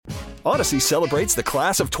Odyssey celebrates the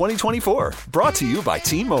class of 2024, brought to you by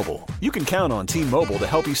T-Mobile. You can count on T-Mobile to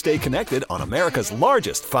help you stay connected on America's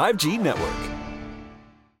largest 5G network.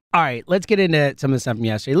 All right, let's get into some of the stuff from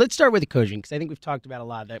yesterday. Let's start with the coaching, because I think we've talked about a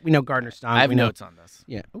lot of that. We know Gardner Stonk. I have notes on this.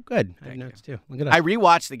 Yeah. Oh, good. I have notes, too. Look at us. I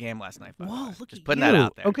rewatched the game last night. Whoa, look Just at putting you. that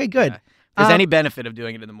out there. Okay, good. If there's any benefit of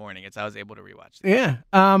doing it in the morning, it's I was able to rewatch it. Yeah.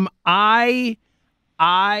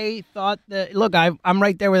 I thought that. Look, I'm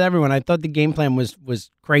right there with everyone. I thought the game plan was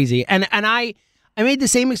crazy, and I made the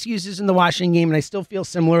same excuses in the Washington game, and I still feel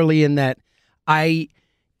similarly in that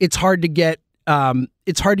it's hard to get 2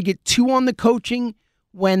 on the coaching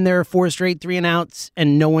when there are 4 straight 3-and-outs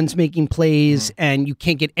and no one's making plays and you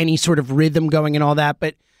can't get any sort of rhythm going and all that,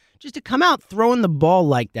 but just to come out throwing the ball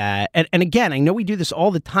like that, and again, I know we do this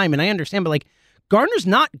all the time, and I understand, but like Gardner's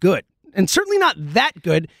not good, and certainly not that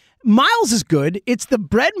good. Miles is good. It's the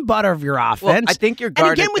bread and butter of your offense. Well, I think your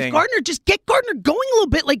Gardner and again, with Gardner, just get Gardner going a little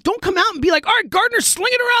bit. Like, don't come out and be like, all right, Gardner,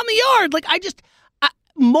 sling it around the yard. Like,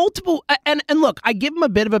 and look, I give him a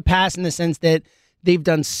bit of a pass in the sense that they've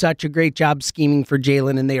done such a great job scheming for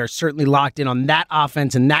Jalen, and they are certainly locked in on that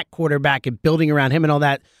offense and that quarterback and building around him and all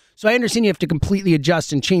that. So I understand you have to completely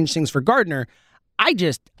adjust and change things for Gardner.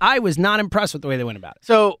 I was not impressed with the way they went about it.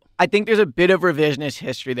 So I think there's a bit of revisionist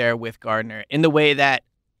history there with Gardner in the way that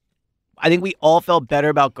I think we all felt better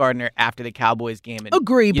about Gardner after the Cowboys game. And,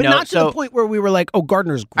 agree, but not to the point where we were like, oh,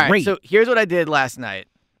 Gardner's great. All right, so here's what I did last night,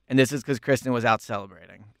 and this is because Kristen was out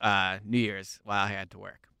celebrating New Year's while I had to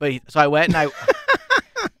work. So I went and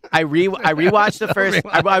I rewatched the first.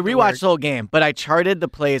 I rewatched the whole game, but I charted the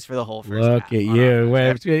plays for the whole first half. Look at you.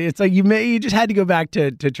 It's like you just had to go back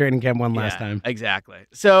to training camp one last time. Exactly.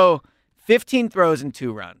 So 15 throws and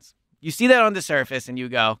 2 runs. You see that on the surface, and you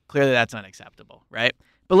go, clearly that's unacceptable, right?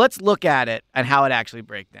 But let's look at it and how it actually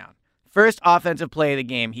breaks down. First offensive play of the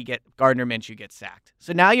game, Gardner Minshew gets sacked.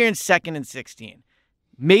 So now you're in 2nd and 16.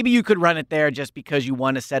 Maybe you could run it there just because you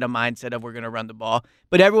want to set a mindset of we're going to run the ball.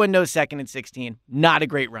 But everyone knows 2nd and 16, not a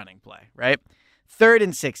great running play, right? 3rd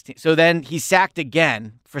and 16. So then he's sacked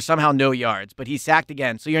again for somehow no yards, but he's sacked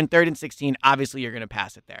again. So you're in 3rd and 16. Obviously, you're going to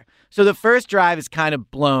pass it there. So the first drive is kind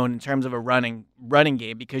of blown in terms of a running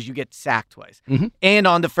game because you get sacked twice. Mm-hmm. And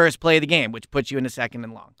on the first play of the game, which puts you into 2nd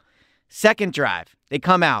and long. Second drive, they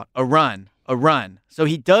come out, a run. So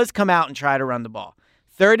he does come out and try to run the ball.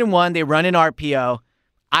 3rd and 1, they run an RPO.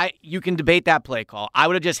 You can debate that play call. I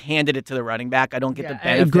would have just handed it to the running back. I don't get the benefit.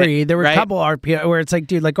 I agree. There were a couple RPO where it's like,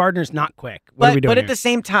 dude, like Gardner's not quick. What are we doing But here? at the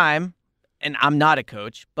same time, and I'm not a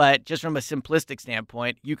coach, but just from a simplistic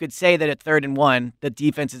standpoint, you could say that at 3rd and 1, the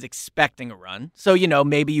defense is expecting a run. So,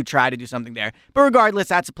 maybe you try to do something there. But regardless,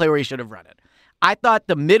 that's a play where he should have run it. I thought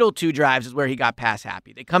the middle 2 drives is where he got pass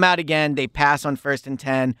happy. They come out again, they pass on 1st and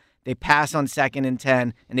 10, they pass on 2nd and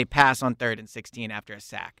 10, and they pass on 3rd and 16 after a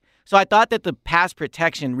sack. So I thought that the pass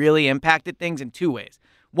protection really impacted things in 2 ways.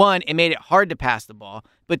 1, it made it hard to pass the ball,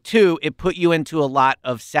 but 2, it put you into a lot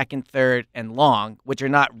of 2nd, 3rd, and long, which are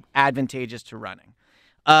not advantageous to running.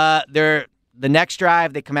 The next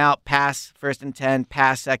drive, they come out, pass 1st and 10,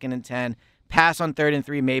 pass 2nd and 10, pass on 3rd and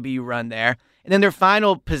 3, maybe you run there. And then their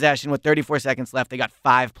final possession with 34 seconds left, they got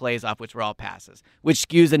 5 plays off, which were all passes, which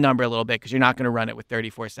skews the number a little bit because you're not going to run it with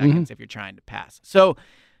 34 seconds if you're trying to pass. So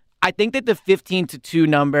I think that the 15-2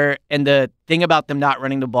 number and the thing about them not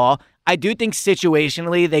running the ball, I do think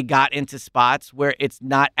situationally they got into spots where it's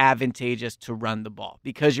not advantageous to run the ball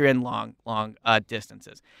because you're in long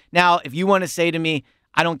distances. Now, if you want to say to me,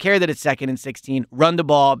 I don't care that it's 2nd and 16, run the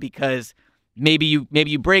ball because maybe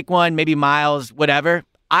you break one, maybe Miles, whatever.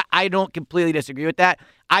 I don't completely disagree with that.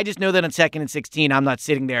 I just know that on 2nd and 16, I'm not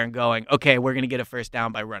sitting there and going, okay, we're going to get a first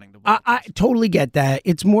down by running the ball. I totally get that.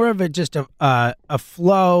 It's more of just a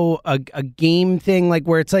flow, a game thing, like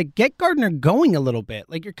where it's like, get Gardner going a little bit.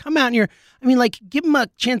 Like you're coming out and give him a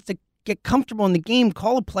chance to get comfortable in the game,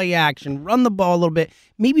 call a play action, run the ball a little bit,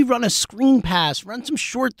 maybe run a screen pass, run some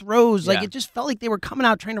short throws. Like it just felt like they were coming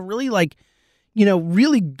out trying to really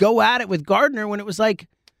really go at it with Gardner when it was like,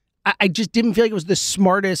 I just didn't feel like it was the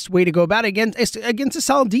smartest way to go about it against a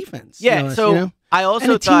solid defense. Yeah, I also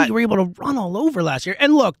and a thought team you were able to run all over last year.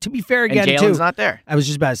 And look, to be fair again, and Jalen's not there. I was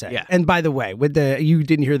just about to say. Yeah. And by the way, you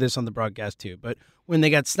didn't hear this on the broadcast too, but when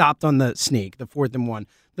they got stopped on the sneak, the 4th and 1,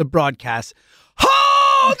 the broadcast,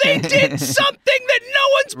 they did something that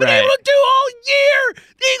no one's been able to do all year.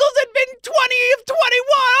 The Eagles had been 20 of 21.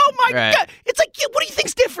 Oh my God! It's like, what do you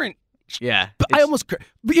think's different? Yeah. But I almost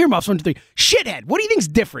earmuffs 1, 2, 3. Shithead, what do you think's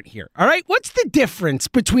different here? All right, what's the difference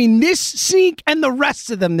between this sneak and the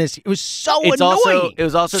rest of them this year? It was so annoying. It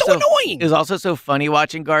was also so annoying. It was also so funny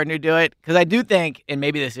watching Gardner do it because I do think, and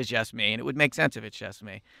maybe this is just me, and it would make sense if it's just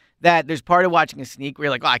me, that there's part of watching a sneak where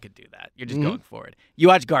you're like, oh, I could do that. You're just going forward. You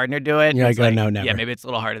watch Gardner do it. Yeah, it's I go, like, no, never. Yeah, maybe it's a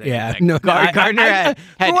little harder than Yeah, you think. no, Gardner had,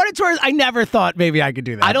 for what it's worth, I never thought maybe I could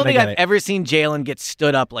do that. I don't think get I've it. ever seen Jalen get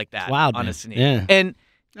stood up like that Wild, on man. a sneak. Yeah. And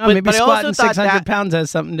maybe but I also squatting thought 600 that- pounds has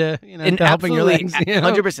something to, and to helping your absolutely,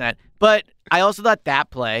 legs. 100%. But I also thought that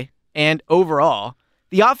play and overall,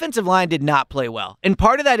 the offensive line did not play well. And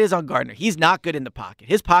part of that is on Gardner. He's not good in the pocket.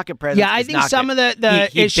 His pocket presence Yeah, I is think not some good. of the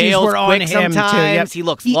he issues bails were on quick him, too. sometimes. Yep. He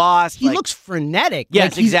looks lost. He like- looks frenetic.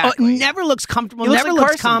 Yes, exactly. Never looks comfortable. He looks never like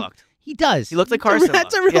looks Carson calm. looked. He does. He looked like Carson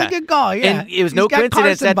That's a looked. really Yeah. good call. Yeah. And it was He's no got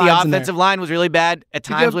coincidence Carson that the vibes in there. offensive line was really bad at a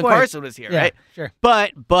times good when point. Carson was here, Yeah, right? sure.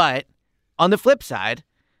 But on the flip side,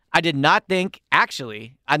 I did not think,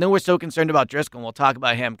 actually, I know we're so concerned about Driscoll, and we'll talk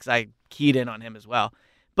about him because I keyed in on him as well.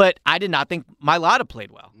 But I did not think Mailata played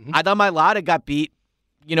well. Mm-hmm. I thought Mailata got beat,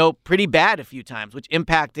 pretty bad a few times, which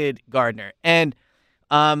impacted Gardner. And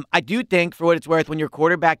I do think, for what it's worth, when your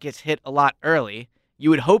quarterback gets hit a lot early, you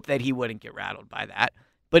would hope that he wouldn't get rattled by that.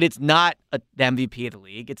 But it's not the MVP of the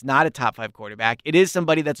league. It's not a top 5 quarterback. It is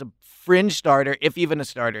somebody that's a fringe starter, if even a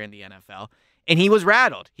starter in the NFL. And he was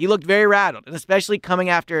rattled. He looked very rattled. And especially coming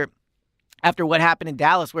after what happened in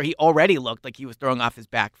Dallas, where he already looked like he was throwing off his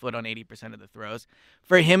back foot on 80% of the throws.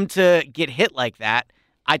 For him to get hit like that,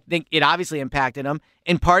 I think it obviously impacted him.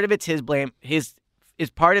 And part of it's his blame.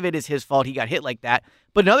 Part of it is his fault he got hit like that.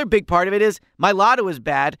 But another big part of it is Mailata was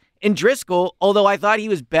bad. And Driscoll, although I thought he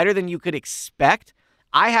was better than you could expect,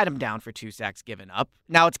 I had him down for 2 sacks given up.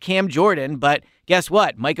 Now it's Cam Jordan, but guess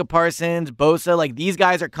what? Micah Parsons, Bosa, these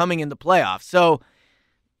guys are coming in the playoffs. So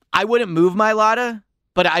I wouldn't move Mailata,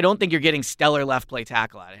 but I don't think you're getting stellar left play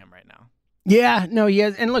tackle out of him right now. Yeah, no, he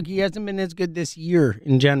has. And look, he hasn't been as good this year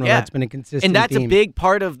in general. Yeah. That's been a consistent And that's theme. a big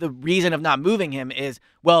part of the reason of not moving him is,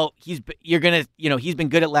 well, he's been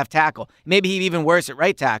good at left tackle. Maybe he's even worse at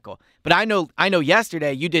right tackle. But I know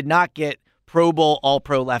yesterday you did not get Pro Bowl,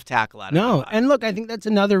 All-Pro left tackle out of him. No, and look, I think that's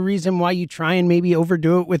another reason why you try and maybe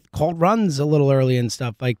overdo it with called runs a little early and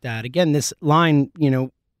stuff like that. Again, this line,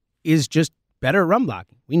 is just better run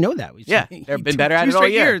blocking. We know that. They've been better at it all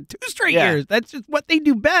year. 2 straight years. That's just what they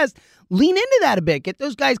do best. Lean into that a bit. Get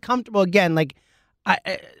those guys comfortable again.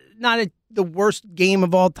 The worst game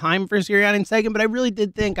of all time for Sirianni and Sagan, but I really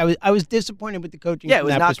did think I was disappointed with the coaching. Yeah, it from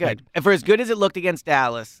was that not perspective. good. And for as good as it looked against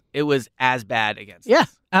Dallas, it was as bad against Yeah,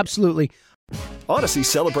 us. absolutely. Odyssey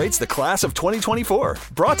celebrates the class of 2024.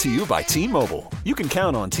 Brought to you by T-Mobile. You can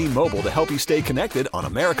count on T-Mobile to help you stay connected on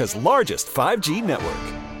America's largest 5G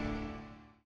network.